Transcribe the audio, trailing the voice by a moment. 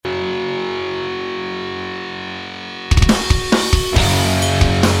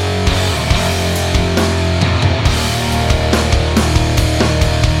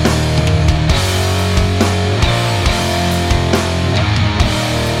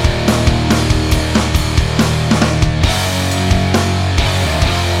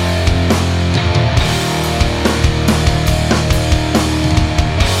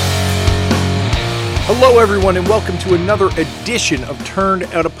Hello, everyone, and welcome to another edition of Turned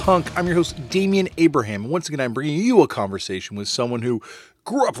Out a Punk. I'm your host, Damian Abraham. Once again, I'm bringing you a conversation with someone who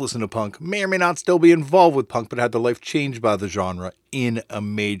grew up listening to punk, may or may not still be involved with punk, but had their life changed by the genre in a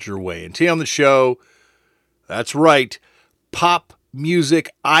major way. And today on the show, that's right, pop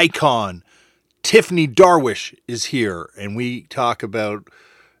music icon Tiffany Darwish is here, and we talk about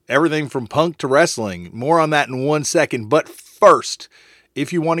everything from punk to wrestling. More on that in 1 second, but first,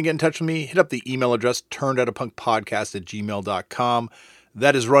 if you want to get in touch with me, hit up the email address, turnedoutapunkpodcast@gmail.com.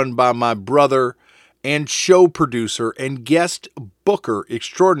 That is run by my brother and show producer and guest booker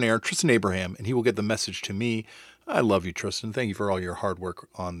extraordinaire, Tristan Abraham, and he will get the message to me. I love you, Tristan. Thank you for all your hard work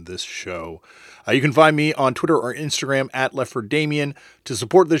on this show. You can find me on Twitter or Instagram at LeftForDamian. To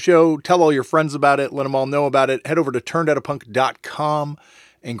support the show, tell all your friends about it. Let them all know about it. Head over to turnedoutapunk.com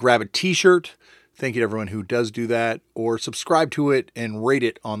and grab a t-shirt. Thank you to everyone who does do that, or subscribe to it and rate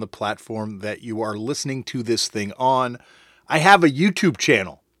it on the platform that you are listening to this thing on. I have a YouTube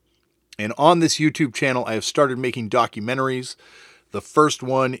channel, and on this YouTube channel, I have started making documentaries. The first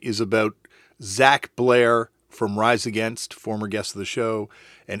one is about Zach Blair from Rise Against, former guest of the show,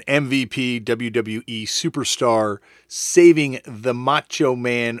 an MVP WWE superstar saving the Macho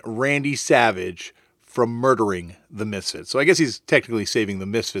Man Randy Savage from murdering the Misfits. So I guess he's technically saving the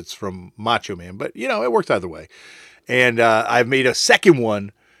Misfits from Macho Man, but you know, it works either way. And I've made a second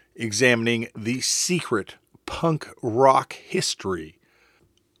one examining the secret punk rock history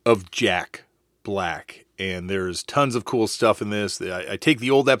of Jack Black. And there's tons of cool stuff in this. I take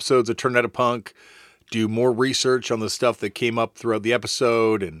the old episodes of Turned Out a Punk, do more research on the stuff that came up throughout the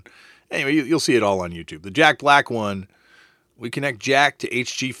episode. And anyway, you'll see it all on YouTube. The Jack Black one, we connect Jack to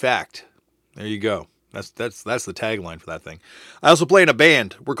HG Fact. There you go. That's the tagline for that thing. I also play in a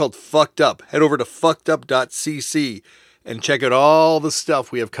band. We're called Fucked Up. Head over to fuckedup.cc and check out all the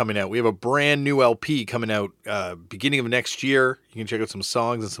stuff we have coming out. We have a brand new LP coming out beginning of next year. You can check out some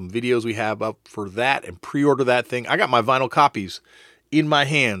songs and some videos we have up for that and pre-order that thing. I got my vinyl copies in my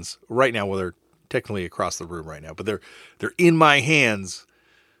hands right now. Well, they're technically across the room right now, but they're in my hands,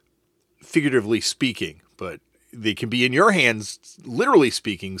 figuratively speaking, but they can be in your hands, literally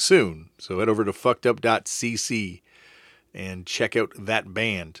speaking, soon. So head over to fuckedup.cc and check out that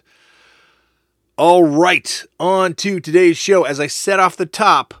band. All right, on to today's show. As I said off the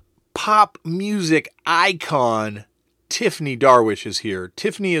top, pop music icon Tiffany Darwish is here.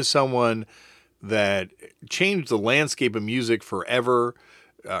 Tiffany is someone that changed the landscape of music forever.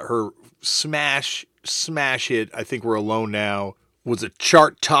 Her smash hit, I Think We're Alone Now, was a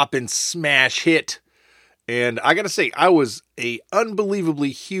chart-topping smash hit. And I got to say, I was a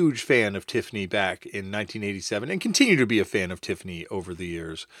unbelievably huge fan of Tiffany back in 1987 and continue to be a fan of Tiffany over the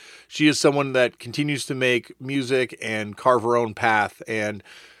years. She is someone that continues to make music and carve her own path and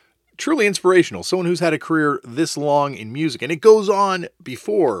truly inspirational. Someone who's had a career this long in music. And it goes on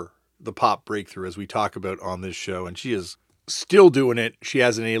before the pop breakthrough, as we talk about on this show. And she is still doing it. She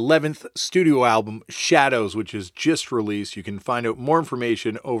has an 11th studio album, Shadows, which is just released. You can find out more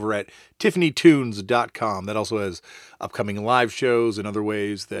information over at tiffanytunes.com. That also has upcoming live shows and other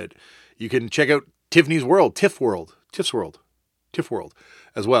ways that you can check out Tiffany's World, Tiff World as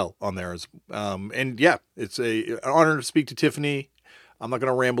well on there. And yeah, it's an honor to speak to Tiffany. I'm not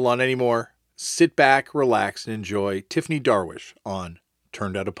going to ramble on anymore. Sit back, relax, and enjoy Tiffany Darwish on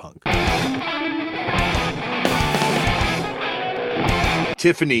Turned Out a Punk.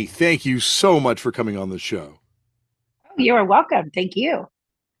 Tiffany, thank you so much for coming on the show. Oh, you're welcome. Thank you.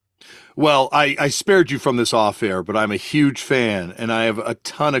 Well, I spared you from this off air, but I'm a huge fan, and I have a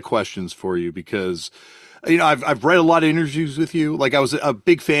ton of questions for you because, you know, I've read a lot of interviews with you. Like, I was a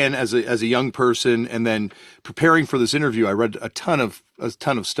big fan as a young person, and then preparing for this interview, I read a ton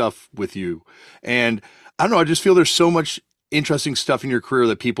of stuff with you, and I don't know, I just feel there's so much interesting stuff in your career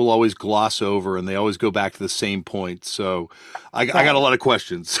that people always gloss over, and they always go back to the same point. So I got a lot of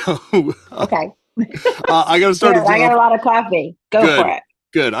questions. So okay. I got to start. I got a lot of coffee. Go for it.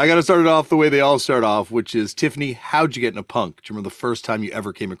 Good. I got to start it off the way they all start off, which is, Tiffany, how'd you get into punk? Do you remember the first time you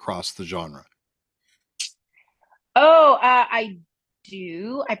ever came across the genre? Oh, I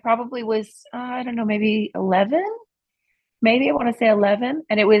do. I probably was, I don't know, maybe 11. Maybe I want to say 11.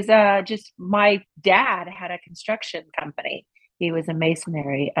 And it was just my dad had a construction company. He was a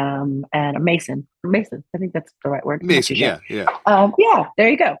masonry and a mason. I think that's the right word. Mason, yeah. Yeah, there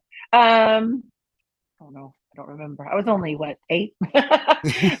you go. I don't know. I don't remember. I was only, 8?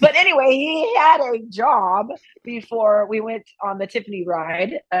 But anyway, he had a job before we went on the Tiffany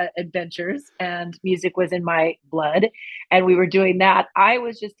ride adventures, and music was in my blood. And we were doing that. I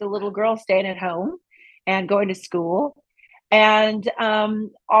was just a little girl staying at home and going to school. And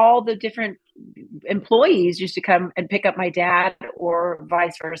all the different employees used to come and pick up my dad or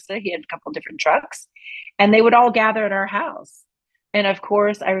vice versa. He had a couple different trucks, and they would all gather at our house. And of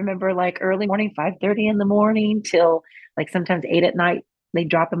course, I remember like early morning, 5:30 in the morning till like sometimes 8 at night, they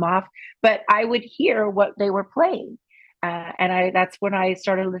drop them off. But I would hear what they were playing. And that's when I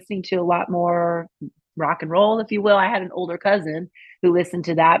started listening to a lot more rock and roll, if you will. I had an older cousin who listened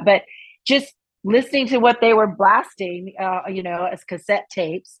to that, but just listening to what they were blasting, as cassette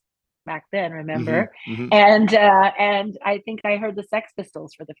tapes back then, Hmm. remember? Hmm. And I think I heard the Sex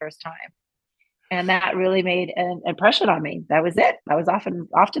Pistols for the first time, and that really made an impression on me. That was it. I was off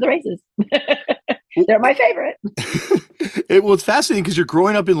to the races. They're my favorite. Well, it's fascinating because you're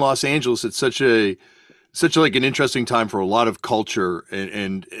growing up in Los Angeles. It's such like an interesting time for a lot of culture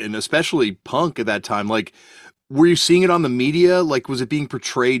and especially punk at that time. Like, were you seeing it on the media? Like, was it being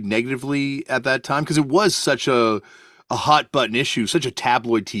portrayed negatively at that time? Because it was such a hot button issue, such a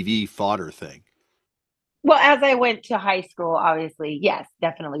tabloid TV fodder thing. Well, as I went to high school, obviously, yes,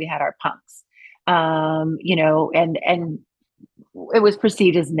 definitely we had our punks. And it was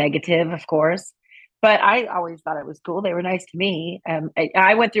perceived as negative, of course. But I always thought it was cool. They were nice to me.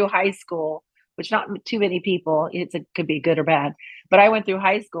 I went through high school, which not too many people. Could be good or bad, but I went through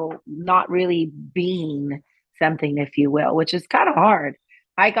high school not really being something, if you will, which is kind of hard.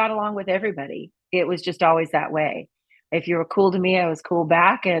 I got along with everybody. It was just always that way. If you were cool to me, I was cool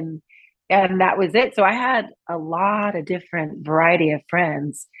back, and that was it. So I had a lot of different variety of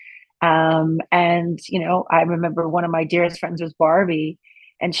friends. And I remember one of my dearest friends was Barbie,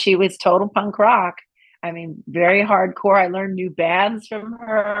 and she was total punk rock. I mean, very hardcore. I learned new bands from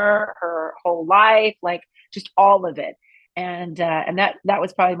her whole life, like just all of it. And that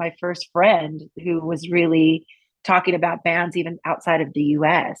was probably my first friend who was really talking about bands even outside of the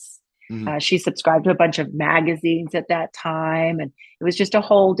US. Hmm. She subscribed to a bunch of magazines at that time, and it was just a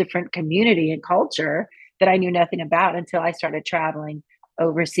whole different community and culture that I knew nothing about until I started traveling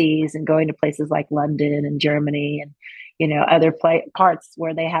overseas and going to places like London and Germany and other parts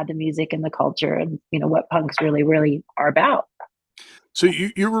where they had the music and the culture and what punks really are about. So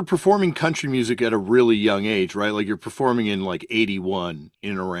you were performing country music at a really young age, right? Like you're performing in like 81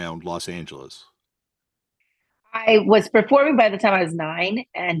 in and around Los Angeles. I was performing by the time I was 9,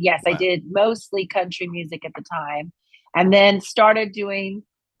 and yes, I Wow. did mostly country music at the time, and then started doing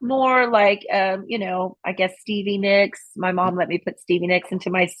more like I guess Stevie Nicks. My mom let me put Stevie Nicks into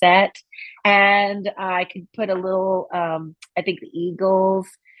my set, and I could put a little I think the Eagles.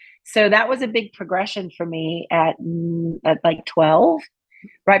 So that was a big progression for me at like 12,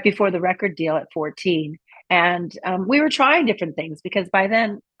 right before the record deal at 14. And we were trying different things because by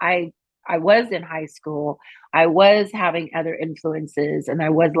then I was in high school. I was having other influences and I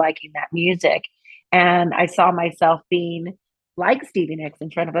was liking that music. And I saw myself being like Stevie Nicks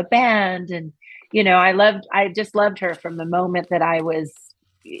in front of a band. And, I just loved her from the moment that I was,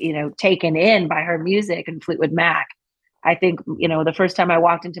 taken in by her music and Fleetwood Mac. I think, the first time I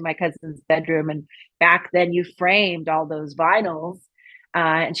walked into my cousin's bedroom, and back then you framed all those vinyls,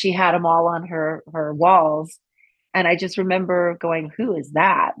 and she had them all on her walls. And I just remember going, "Who is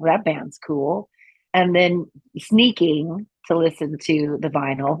that? Well, that band's cool." And then sneaking to listen to the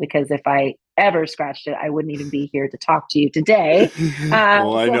vinyl because if I ever scratched it, I wouldn't even be here to talk to you today.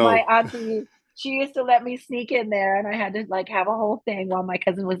 Oh, I So my know. auntie, she used to let me sneak in there, and I had to like have a whole thing while my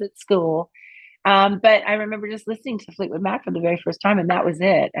cousin was at school. But I remember just listening to Fleetwood Mac for the very first time, and that was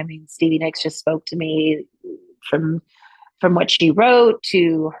it. I mean, Stevie Nicks just spoke to me from from what she wrote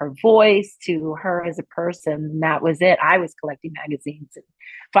to her voice to her as a person. And that was it. I was collecting magazines and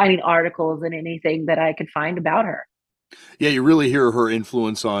finding articles and anything that I could find about her. Yeah, you really hear her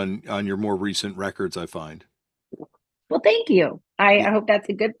influence on your more recent records, I find. Well, thank you. I, Yeah. I hope that's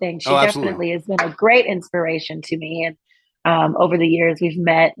a good thing. Oh, She absolutely. definitely has been a great inspiration to me. And over the years, we've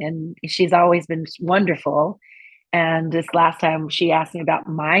met, and she's always been wonderful. And this last time, she asked me about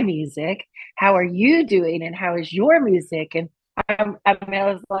my music. How are you doing? And how is your music? And I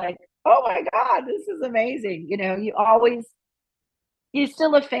was like, oh my God, this is amazing. You're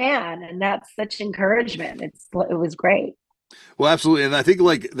still a fan, and that's such encouragement. It was great. Well, absolutely. And I think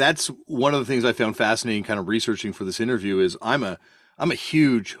like that's one of the things I found fascinating kind of researching for this interview is I'm a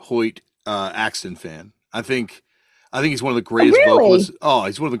huge Hoyt Axton fan. I think he's one of the Oh, greatest vocalists. really? Oh,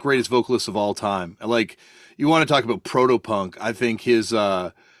 he's one of the greatest vocalists of all time. Like you want to talk about proto punk, I think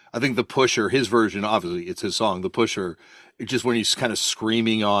the Pusher, his version, obviously it's his song, the Pusher, just when he's kind of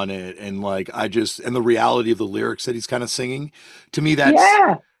screaming on it and like and the reality of the lyrics that he's kind of singing, to me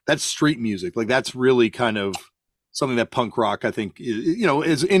Yeah. that's street music. Like that's really kind of something that punk rock I think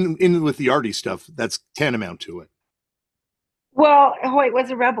is with the arty stuff that's tantamount to it. Well, Hoyt was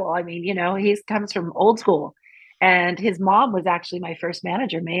a rebel. I mean, he comes from old school, and his mom was actually my first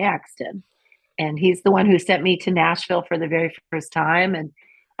manager, Mae Axton, and he's the one who sent me to Nashville for the very first time, and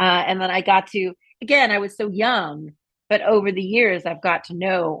then I got to again. I was so young, but over the years, I've got to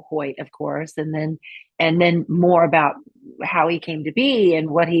know Hoyt, of course, and then more about how he came to be and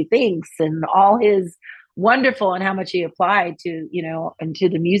what he thinks and all his wonderful and how much he applied to into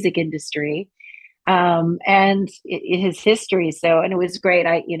the music industry and his history. So, and it was great.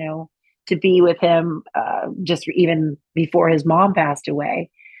 To be with him just even before his mom passed away.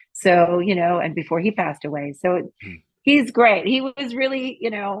 So, and before he passed away. So Hmm. he's great. He was really,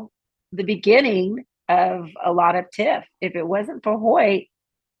 the beginning of a lot of TIFF. If it wasn't for Hoyt,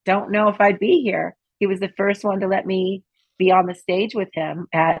 don't know if I'd be here. He was the first one to let me be on the stage with him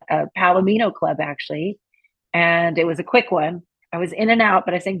at a Palomino club, actually. And it was a quick one. I was in and out,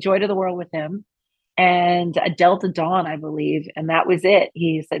 but I sang Joy to the World with him and a Delta Dawn, I believe. And that was it.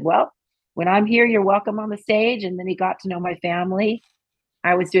 He said, well, when I'm here, you're welcome on the stage. And then he got to know my family.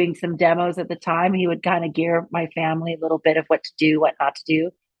 I was doing some demos at the time. He would kind of gear my family a little bit of what to do, what not to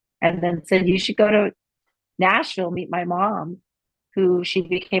do. And then said, you should go to Nashville, meet my mom, who she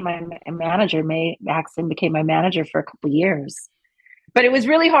became my manager. May Maxon became my manager for a couple of years. But it was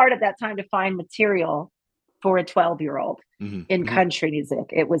really hard at that time to find material for a 12-year-old Hmm. in Hmm. country music.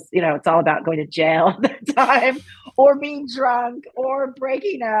 It was, it's all about going to jail at that time or being drunk or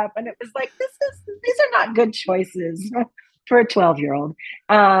breaking up. And it was like, these are not good choices for a 12-year-old.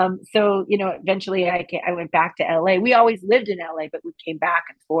 So, eventually I went back to LA. We always lived in LA, but we came back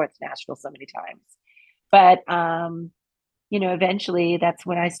and forth to Nashville so many times. But, eventually that's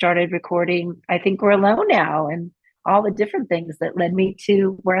when I started recording. I think we're alone now and all the different things that led me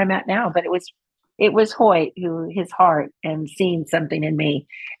to where I'm at now. But it was Hoyt who his heart and seeing something in me.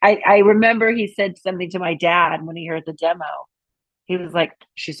 I remember he said something to my dad when he heard the demo. He was like,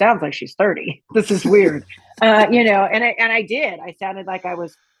 "She sounds like she's 30. This is weird." And I did. I sounded like I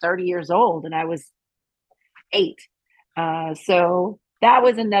was 30 years old and I was 8. So that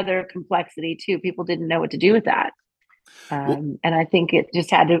was another complexity too. People didn't know what to do with that. Well, And I think it just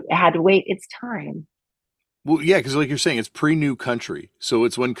had to wait its time. well, yeah, because like you're saying, it's pre-new country, so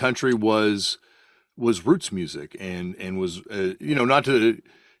it's when country was roots music and was not to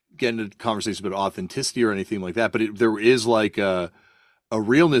get into conversations about authenticity or anything like that, but there is like a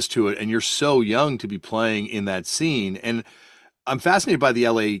realness to it, and you're so young to be playing in that scene. And I'm fascinated by the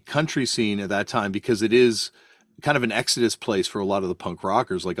LA country scene at that time because it is kind of an exodus place for a lot of the punk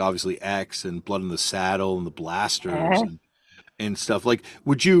rockers, like obviously X and Blood in the Saddle and the Blasters Yeah. and stuff. Like,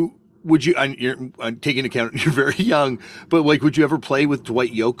 would you? I'm taking into account you're very young, but like, would you ever play with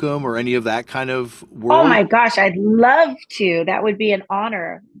Dwight Yoakam or any of that kind of Oh world? my gosh, I'd love to. That would be an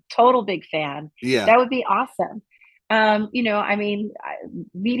honor. Total big fan. Yeah. That would be awesome. I mean,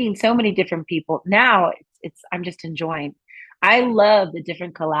 meeting so many different people now, I'm just enjoying. I love the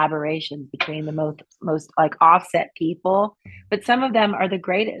different collaborations between the most like offset people, but some of them are the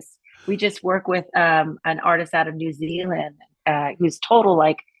greatest. We just work with an artist out of New Zealand who's total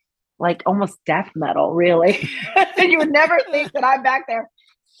like almost death metal, really. And you would never think that I'm back there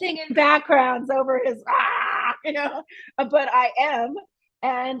singing backgrounds over his but I am.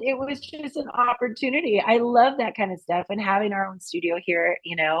 And it was just an opportunity. I love that kind of stuff and having our own studio here,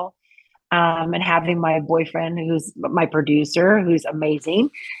 and having my boyfriend who's my producer who's amazing.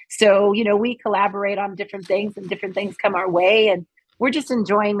 So, we collaborate on different things and different things come our way and we're just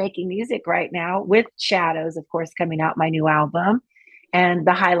enjoying making music right now with Shadows, of course, coming out my new album and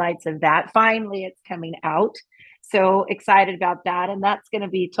the highlights of that. Finally, it's coming out. So excited about that. And that's going to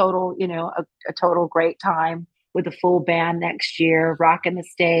be total, a total great time with a full band next year, rocking the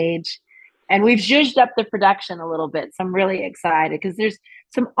stage. And we've zhuzhed up the production a little bit. So I'm really excited because there's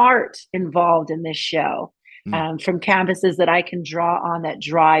some art involved in this show, Mm. from canvases that I can draw on that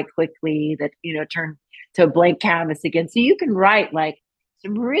dry quickly, that, turn to a blank canvas again. So you can write like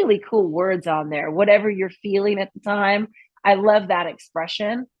some really cool words on there, whatever you're feeling at the time. I love that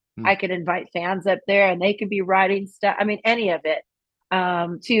expression. Mm. I could invite fans up there and they could be writing stuff. I mean, any of it.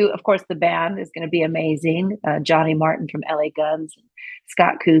 Of course, the band is going to be amazing. Johnny Martin from LA Guns,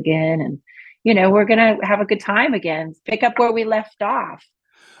 Scott Coogan, and we're going to have a good time again. Pick up where we left off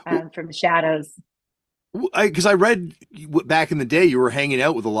Well, from Shadows. because I read back in the day you were hanging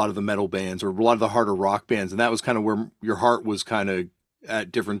out with a lot of the metal bands or a lot of the harder rock bands, and that was kind of where your heart was kind of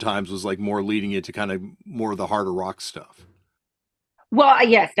at different times was like more leading you to kind of more of the harder rock stuff. Well,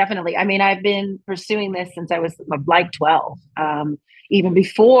 yes, definitely. I mean, I've been pursuing this since I was like 12. Even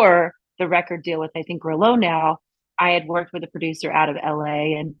before the record deal with I Think We're Alone Now, I had worked with a producer out of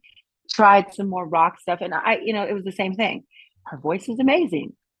LA and tried some more rock stuff. And it was the same thing. her voice is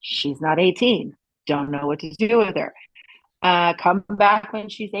amazing. She's not 18. Don't know what to do with her. Come back when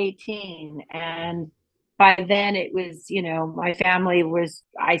she's 18. And by then it was, my family was,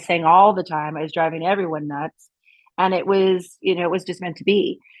 I sang all the time. I was driving everyone nuts. And it was just meant to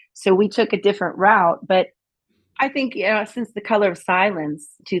be. So we took a different route. But I think, since The Color of Silence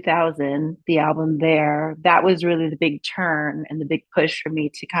 2000, the album there, that was really the big turn and the big push for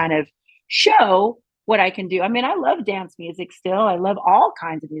me to kind of show what I can do. I mean, I love dance music still. I love all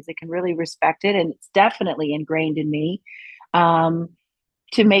kinds of music and really respect it. And it's definitely ingrained in me. Um,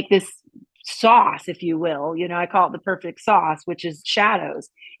 to make this sauce, if you will. I call it the perfect sauce, which is Shadows.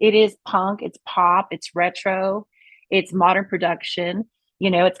 It is punk, it's pop, it's retro, it's modern production.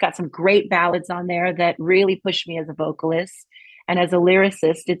 It's got some great ballads on there that really push me as a vocalist. And as a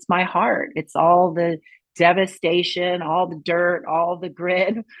lyricist, it's my heart. It's all the devastation, all the dirt, all the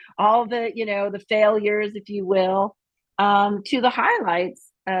grit, all the failures, if you will, to the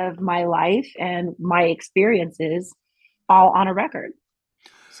highlights of my life and my experiences all on a record.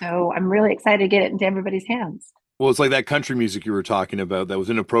 So I'm really excited to get it into everybody's hands. Well, it's like that country music you were talking about that was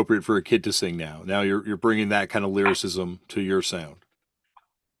inappropriate for a kid to sing now. Now you're bringing that kind of lyricism to your sound.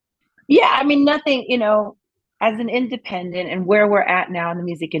 Yeah, I mean, nothing, as an independent and where we're at now in the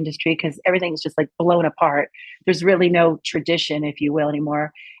music industry, because everything's just like blown apart. There's really no tradition, if you will,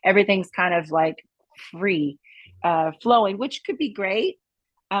 anymore. Everything's kind of like free, flowing, which could be great.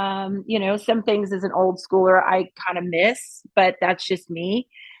 Some things as an old schooler I kind of miss, but that's just me.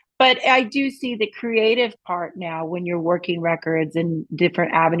 But I do see the creative part now when you're working records and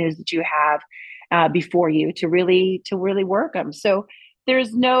different avenues that you have before you to really work them. So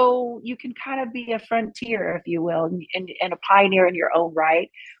you can kind of be a frontier, if you will, and a pioneer in your own right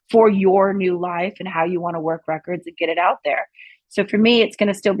for your new life and how you want to work records and get it out there. So for me, it's going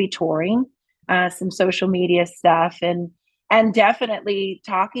to still be touring, some social media stuff, and definitely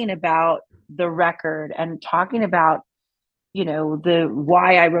talking about the record and talking about the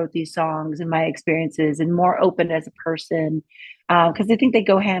why I wrote these songs and my experiences, and more open as a person, because I think they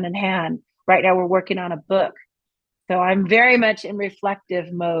go hand in hand. Right now we're working on a book, so I'm very much in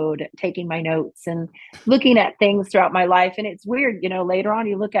reflective mode, taking my notes and looking at things throughout my life. And it's weird, later on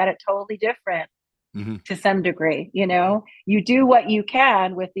you look at it totally different Mm-hmm. to some degree. You do what you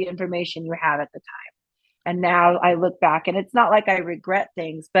can with the information you have at the time. And now I look back and it's not like I regret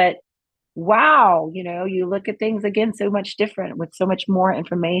things, but wow, you look at things again so much different with so much more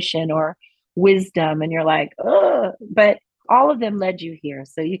information or wisdom, and you're like, oh, but all of them led you here.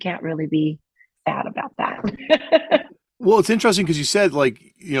 So you can't really be sad about that. Well, it's interesting because you said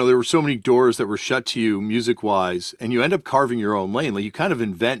there were so many doors that were shut to you music wise, and you end up carving your own lane. Like you kind of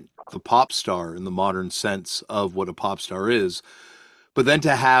invent the pop star in the modern sense of what a pop star is. But then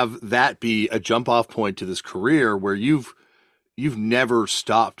to have that be a jump off point to this career where you've never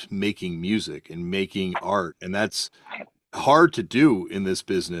stopped making music and making art, and that's hard to do in this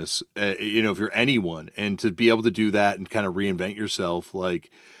business. If you're anyone, and to be able to do that and kind of reinvent yourself, like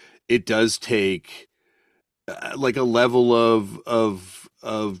it does take like a level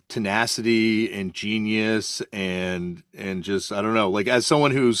of tenacity and genius and just I don't know, like as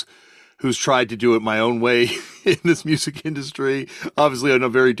someone who's tried to do it my own way in this music industry, obviously in a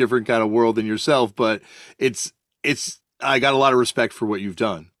very different kind of world than yourself, but it's I got a lot of respect for what you've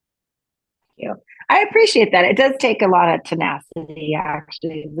done. You. I appreciate that. It does take a lot of tenacity,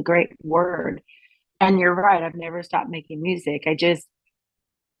 actually, is a great word. And you're right. I've never stopped making music. I just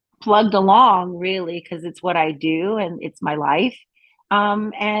plugged along really because it's what I do and it's my life.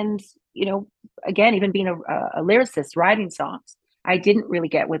 And again, even being a lyricist, writing songs, I didn't really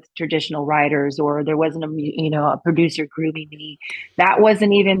get with traditional writers, or there wasn't a producer grooming me. That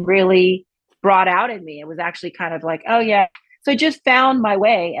wasn't even really brought out in me. It was actually kind of like, oh yeah. So I just found my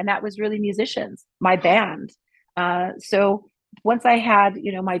way, and that was really musicians, my band. So once I had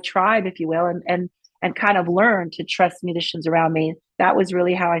my tribe, if you will, and kind of learned to trust musicians around me, that was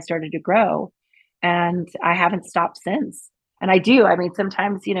really how I started to grow. And I haven't stopped since. And I do. I mean,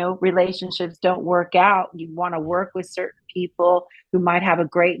 sometimes, relationships don't work out. You want to work with certain people who might have a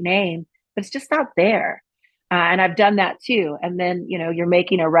great name, but it's just not there. And I've done that too. And then, you're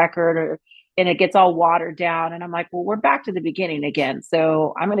making a record and it gets all watered down. And I'm like, well, we're back to the beginning again.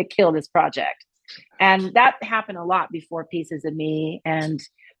 So I'm going to kill this project. And that happened a lot before Pieces of Me and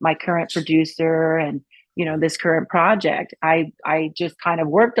my current producer and this current project. I just kind of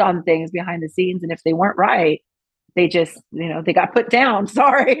worked on things behind the scenes, and if they weren't right, they just they got put down.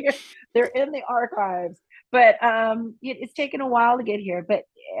 Sorry. They're in the archives. But it's taken a while to get here, but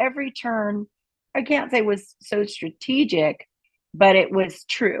every turn, I can't say was so strategic, but it was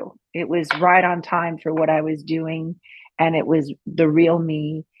true. It was right on time for what I was doing. and it was the real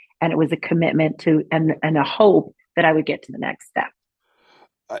me, and it was a commitment to and a hope that I would get to the next step.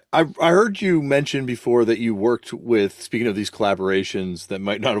 I heard you mention before that you worked with, speaking of these collaborations that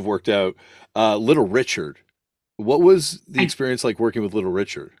might not have worked out, Little Richard. What was the I experience like working with Little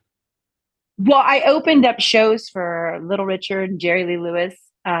Richard? Well, I opened up shows for Little Richard and Jerry Lee Lewis,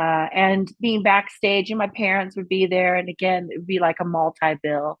 and being backstage, and my parents would be there, and again, it would be like a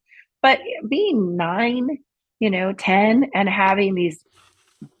multi-bill. But being 9, 10, and having these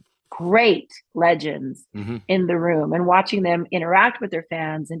great legends Hmm. in the room and watching them interact with their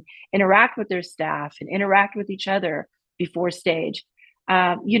fans and interact with their staff and interact with each other before stage.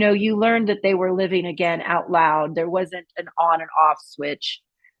 You learned that they were living again out loud. There wasn't an on and off switch.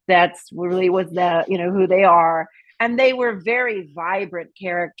 That's really was who they are. And they were very vibrant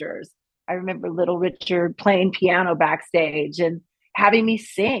characters. I remember Little Richard playing piano backstage and having me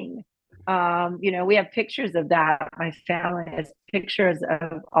sing. We have pictures of that. My family has pictures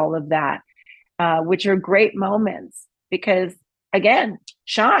of all of that, which are great moments because again,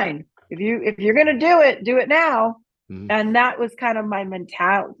 shine. If you're gonna do it now. Hmm. And that was kind of my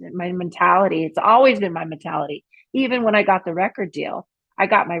mentality. My mentality. It's always been my mentality. Even when I got the record deal, I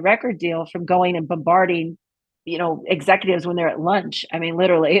got my record deal from going and bombarding, executives when they're at lunch. I mean,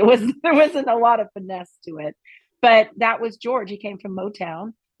 literally, it was there wasn't a lot of finesse to it, but that was George. He came from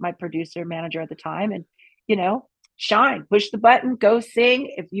Motown, my producer manager at the time, and you know, shine, push the button, go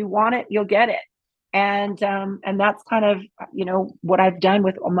sing. If you want it, you'll get it. And that's kind of what I've done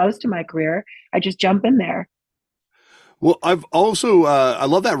with most of my career. I just jump in there. Well, I've also I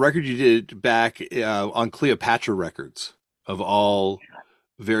love that record you did back on Cleopatra Records of all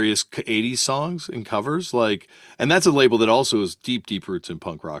various 80s songs and covers, like, and that's a label that also has deep, deep roots in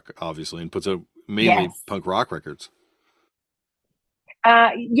punk rock, obviously, and puts out mainly Yes. punk rock records.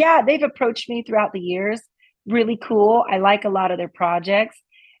 Yeah, they've approached me throughout the years. Really cool. I like a lot of their projects.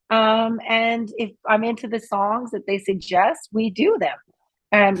 And if I'm into the songs that they suggest, we do them.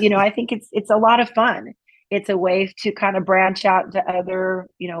 I think it's a lot of fun. It's a way to kind of branch out to other,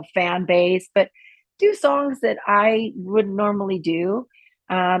 fan base, but do songs that I wouldn't normally do.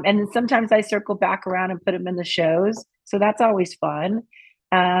 And then sometimes I circle back around and put them in the shows. So that's always fun.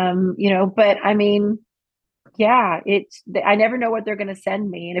 But I mean, yeah, I never know what they're going to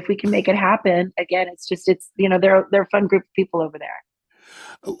send me, and if we can make it happen, again, they're a fun group of people over there.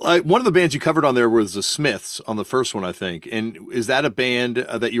 One of the bands you covered on there was the Smiths on the first one, I think. And is that a band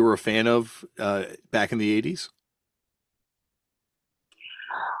that you were a fan of back in the 80s?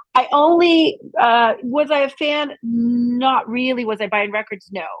 I only Was I a fan? Not really. Was I buying records?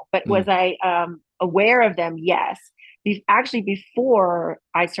 No, but Mm. was I aware of them? Yes. Actually, before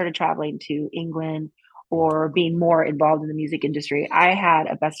I started traveling to England or being more involved in the music industry, I had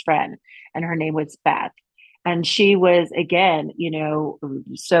a best friend, and her name was Beth, and she was again,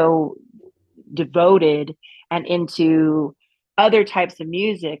 so devoted and into other types of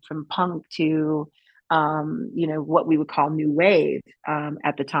music from punk to what we would call new wave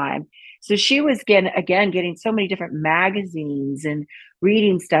at the time. So she was getting so many different magazines and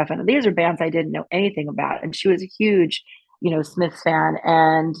reading stuff, and these are bands I didn't know anything about. And she was a huge, Smith fan,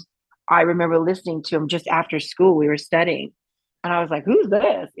 and I remember listening to him just after school. We were studying, and I was like, "Who's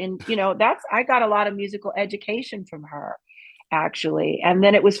this?" And that's I got a lot of musical education from her actually. And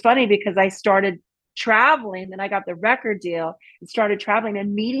then it was funny because I started traveling, then I got the record deal and started traveling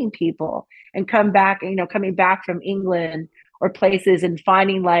and meeting people and coming back from England or places and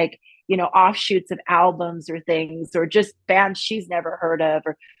finding like, offshoots of albums or things or just bands she's never heard of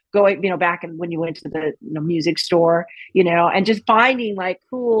or going, back and when you went to the music store, and just finding like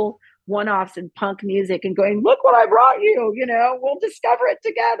cool one-offs in punk music and going, look what I brought you, we'll discover it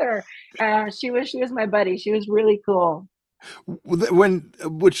together. She was my buddy. She was really cool.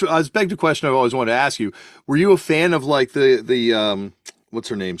 Which I was begged a question I've always wanted to ask you. Were you a fan of like the what's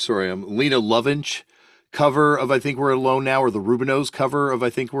her name? Sorry, Lena Lovitch cover of I Think We're Alone Now, or the Rubinos cover of I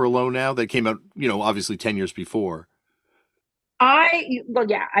Think We're Alone Now that came out, obviously 10 years before. Well,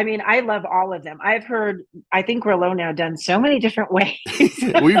 yeah, I mean, I love all of them. I've heard, I think We're Alone Now done so many different ways.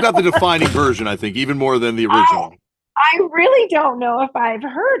 Well, you've got the defining version, I think, even more than the I, original. I really don't know if I've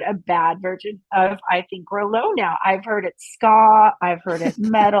heard a bad version of I Think We're Alone Now. I've heard it ska, I've heard it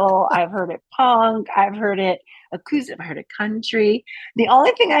metal, I've heard it punk, I've heard it acoustic, I've heard it country. The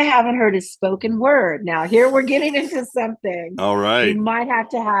only thing I haven't heard is spoken word. Now, here we're getting into something. All We right. might have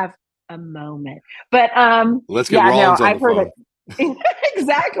to have a moment. But Let's get yeah, no, Rollins on the I've heard it. phone.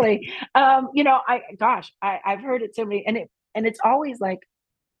 Exactly. I've heard it so many, and it's always like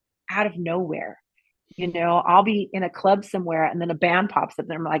out of nowhere. I'll be in a club somewhere and then a band pops up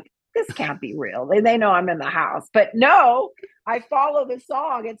and I'm like, this can't be real. They know I'm in the house, but no, I follow the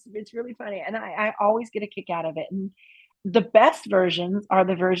song. It's really funny, and I always get a kick out of it. And the best versions are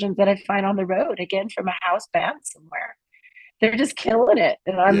the versions that I find on the road, again from a house band somewhere. They're just killing it,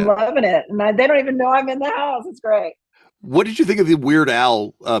 and I'm Yeah. loving it. And they don't even know I'm in the house. It's great. What did you think of the Weird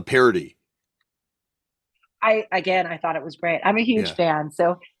Al parody? I thought it was great. I'm a huge Yeah, fan,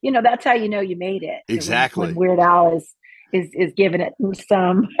 so that's how you know you made it when exactly. Weird Al is giving it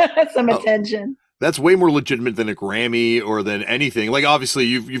some some Oh, attention. that's way more legitimate than a Grammy or than anything. Like obviously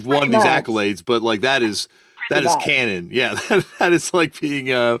you've Pretty won these much, accolades, but like pretty that is much, canon. Yeah, that is like being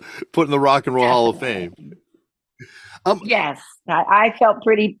put in the Rock and Roll Hall of Fame. definitely. Um, Yes, I felt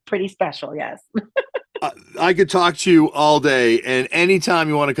pretty special. Yes, I could talk to you all day, and anytime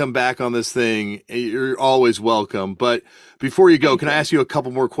you want to come back on this thing, you're always welcome. But before you go, thank can I you. ask you a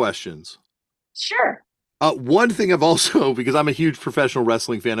couple more questions? Sure. One thing I've also, because I'm a huge professional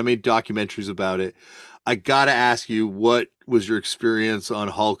wrestling fan, I made documentaries about it. I gotta ask you, what was your experience on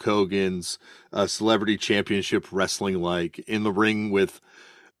Hulk Hogan's Celebrity Championship Wrestling like in the ring with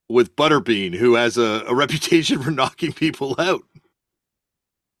Butterbean, who has a reputation for knocking people out?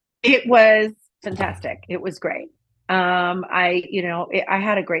 It was fantastic. It was great. I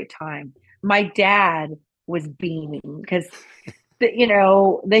had a great time. My dad was beaming because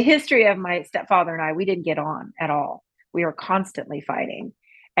the history of my stepfather and I, we didn't get on at all. We were constantly fighting.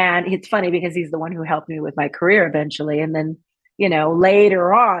 And it's funny because he's the one who helped me with my career eventually. And then,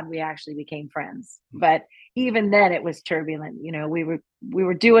 later on we actually became friends. But even then it was turbulent. We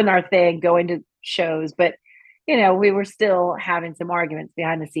were doing our thing, going to shows, but we were still having some arguments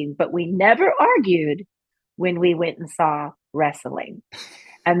behind the scenes, but we never argued when we went and saw wrestling.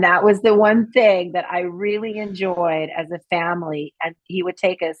 And that was the one thing that I really enjoyed as a family. And he would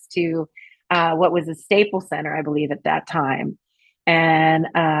take us to what was a Staples Center, I believe, at that time. And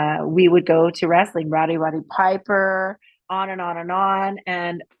we would go to wrestling, Roddy Piper, on and on and on.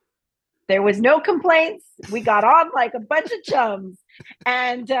 And there was no complaints. We got on like a bunch of chums.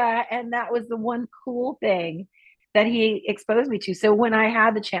 And that was the one cool thing that he exposed me to. So when I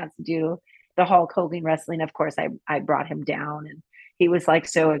had the chance to do the Hulk Hogan wrestling, of course, I brought him down, and he was like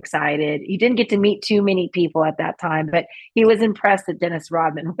so excited. He didn't get to meet too many people at that time, but he was impressed that Dennis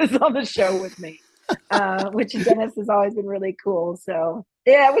Rodman was on the show with me, which Dennis has always been really cool. So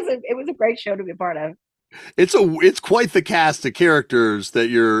yeah, it was a great show to be a part of. It's quite the cast of characters that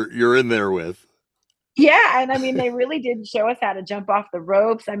you're in there with. Yeah, and I mean, they really did show us how to jump off the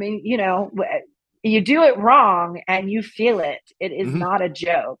ropes. I mean, you do it wrong and you feel it. It is Hmm. not a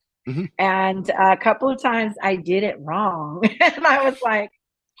joke. Hmm. And a couple of times I did it wrong, and I was like,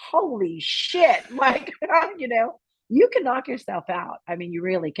 "Holy shit!" Like, you can knock yourself out. I mean, you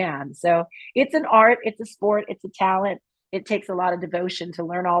really can. So it's an art, it's a sport, it's a talent. It takes a lot of devotion to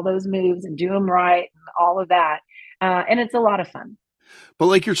learn all those moves and do them right and all of that. And it's a lot of fun. But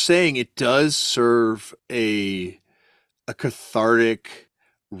like you're saying, it does serve a cathartic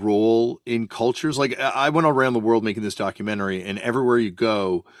role in cultures. Like I went around the world making this documentary, and everywhere you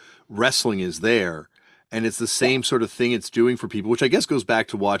go, wrestling is there, and it's the Yeah. same sort of thing it's doing for people, which I guess goes back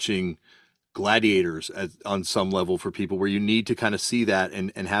to watching gladiators on some level for people, where you need to kind of see that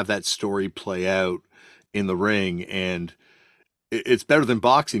and have that story play out in the ring, and it's better than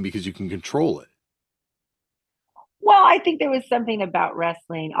boxing because you can control it. Well, I think there was something about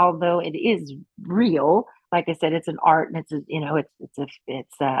wrestling, although it is real. Like I said, it's an art, and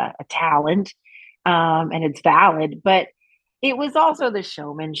it's a talent, and it's valid. But it was also the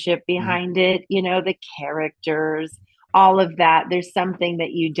showmanship Mhm. behind it. The characters, all of that. There's something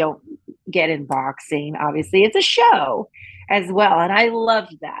that you don't get in boxing. Obviously, it's a show as well, and I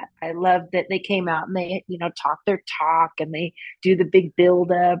loved that. I loved that they came out and they talk their talk, and they do the big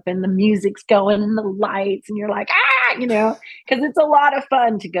build up, and the music's going and the lights, and you're like, because it's a lot of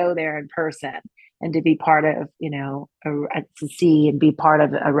fun to go there in person and to be part of, to see and be part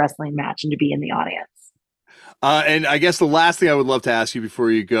of a wrestling match and to be in the audience. And I guess the last thing I would love to ask you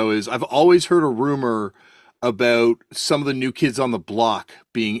before you go is I've always heard a rumor about some of the new kids on the block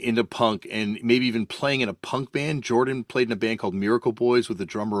being into punk and maybe even playing in a punk band. Jordan played in a band called Miracle Boys with the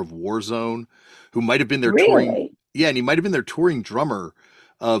drummer of Warzone, who might have been their touring. Really? Yeah, and he might have been their touring drummer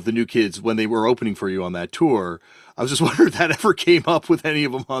of the new kids when they were opening for you on that tour. I was just wondering if that ever came up with any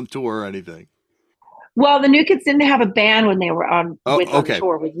of them on tour or anything. Well, the New Kids didn't have a band when they were Oh, on okay.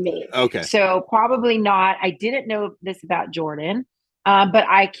 tour with me, Okay. so probably not. I didn't know this about Jordan, but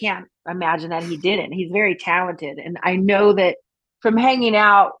I can't imagine that he didn't. He's very talented, and I know that from hanging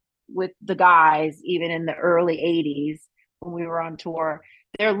out with the guys, even in the early '80s when we were on tour,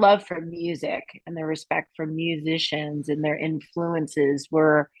 their love for music and their respect for musicians and their influences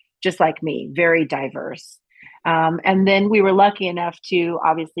were just like me, very diverse. And then we were lucky enough to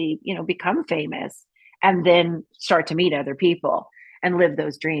obviously, become famous and then start to meet other people and live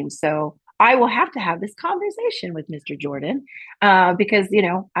those dreams. So I will have to have this conversation with Mr. Jordan because,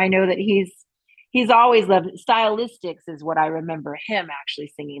 I know that he's always loved stylistics is what I remember him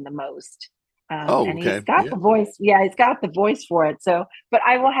actually singing the most. Oh, And he's okay. got Yeah. the voice. Yeah, he's got the voice for it. So, but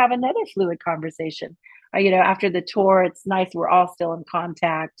I will have another fluid conversation. After the tour, it's nice. We're all still in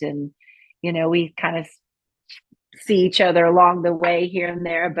contact and, we kind of see each other along the way here and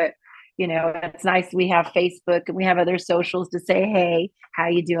there. But, it's nice. We have Facebook and we have other socials to say, hey, how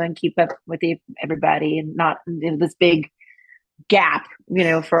you doing? Keep up with everybody and not in this big gap,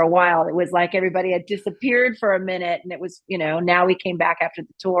 for a while. It was like everybody had disappeared for a minute and it was, now we came back after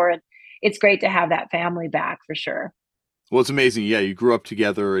the tour and it's great to have that family back for sure. Well, it's amazing. Yeah, you grew up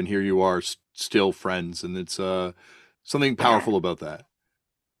together, and here you are, still friends, and it's something Yeah. powerful about that.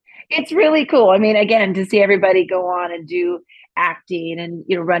 It's really cool. I mean, again, to see everybody go on and do acting and,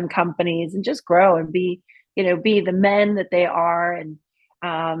 run companies and just grow and be the men that they are and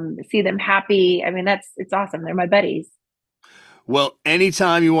see them happy. I mean, it's awesome. They're my buddies. Well,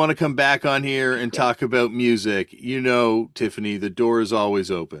 anytime you want to come back on here Thank and you. talk about music, Tiffany, the door is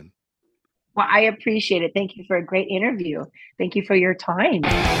always open. Well, I appreciate it. Thank you for a great interview. Thank you for your time.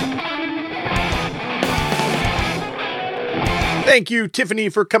 Thank you, Tiffany,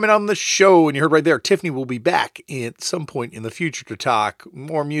 for coming on the show. And you heard right there, Tiffany will be back at some point in the future to talk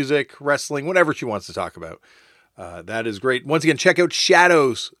more music, wrestling, whatever she wants to talk about. That is great. Once again, check out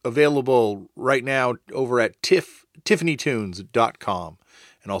Shadows, available right now over at tiffanytunes.com,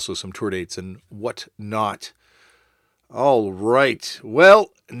 and also some tour dates and whatnot. All right. Well,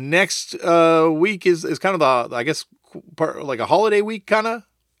 next week is kind of the, I guess, part, like a holiday week, kind of.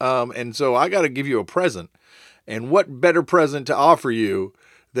 And so I got to give you a present. And what better present to offer you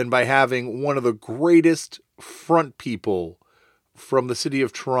than by having one of the greatest front people from the city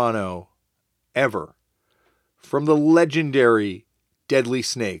of Toronto ever. From the legendary Deadly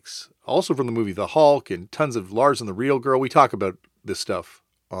Snakes. Also from the movie The Hulk and tons of Lars and the Real Girl. We talk about this stuff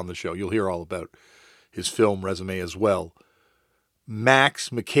on the show. You'll hear all about his film resume as well. Max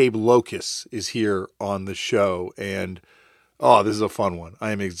McCabe Locus is here on the show. And, this is a fun one.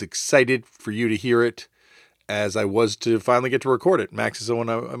 I am as excited for you to hear it as I was to finally get to record it. Max is someone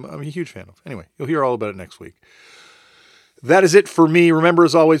I'm a huge fan of. Anyway, you'll hear all about it next week. That is it for me. Remember,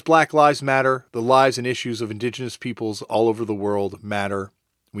 as always, Black Lives Matter. The lives and issues of Indigenous peoples all over the world matter.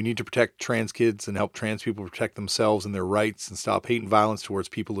 We need to protect trans kids and help trans people protect themselves and their rights and stop hate and violence towards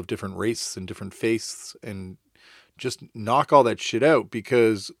people of different races and different faiths and just knock all that shit out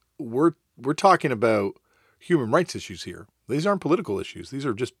because we're talking about human rights issues here. These aren't political issues. These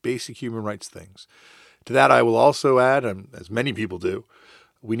are just basic human rights things. To that, I will also add, as many people do,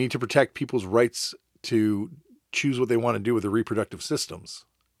 we need to protect people's rights to choose what they want to do with their reproductive systems.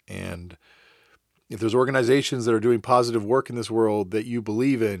 And if there's organizations that are doing positive work in this world that you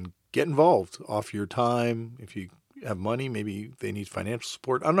believe in, get involved. Offer your time. If you have money, maybe they need financial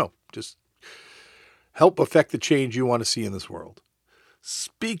support. I don't know. Just help affect the change you want to see in this world.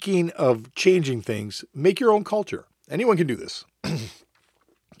 Speaking of changing things, make your own culture. Anyone can do this.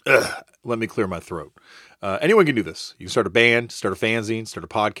 Let me clear my throat. Anyone can do this. You can start a band, start a fanzine, start a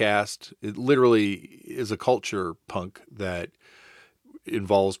podcast. It literally is a culture punk that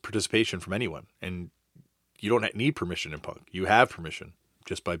involves participation from anyone. And you don't need permission in punk. You have permission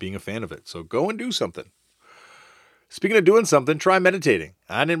just by being a fan of it. So go and do something. Speaking of doing something, try meditating.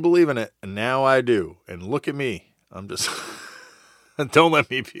 I didn't believe in it, and now I do. And look at me. I'm just...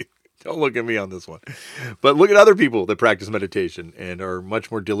 Don't look at me on this one. But look at other people that practice meditation and are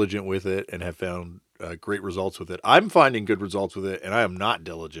much more diligent with it and have found great results with it. I'm finding good results with it, and I am not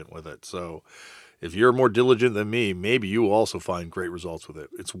diligent with it. So if you're more diligent than me, maybe you will also find great results with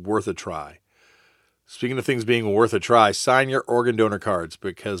it. It's worth a try. Speaking of things being worth a try, sign your organ donor cards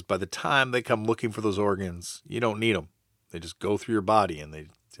because by the time they come looking for those organs, you don't need them. They just go through your body and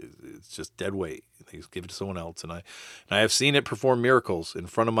it's just dead weight. They just give it to someone else. And I have seen it perform miracles in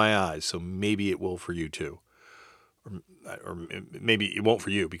front of my eyes. So maybe it will for you too. Or maybe it won't for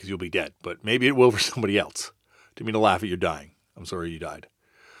you because you'll be dead, but maybe it will for somebody else. Didn't mean to laugh at you dying. I'm sorry you died.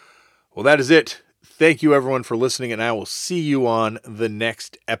 Well, that is it. Thank you everyone for listening, and I will see you on the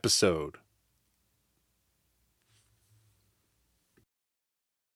next episode.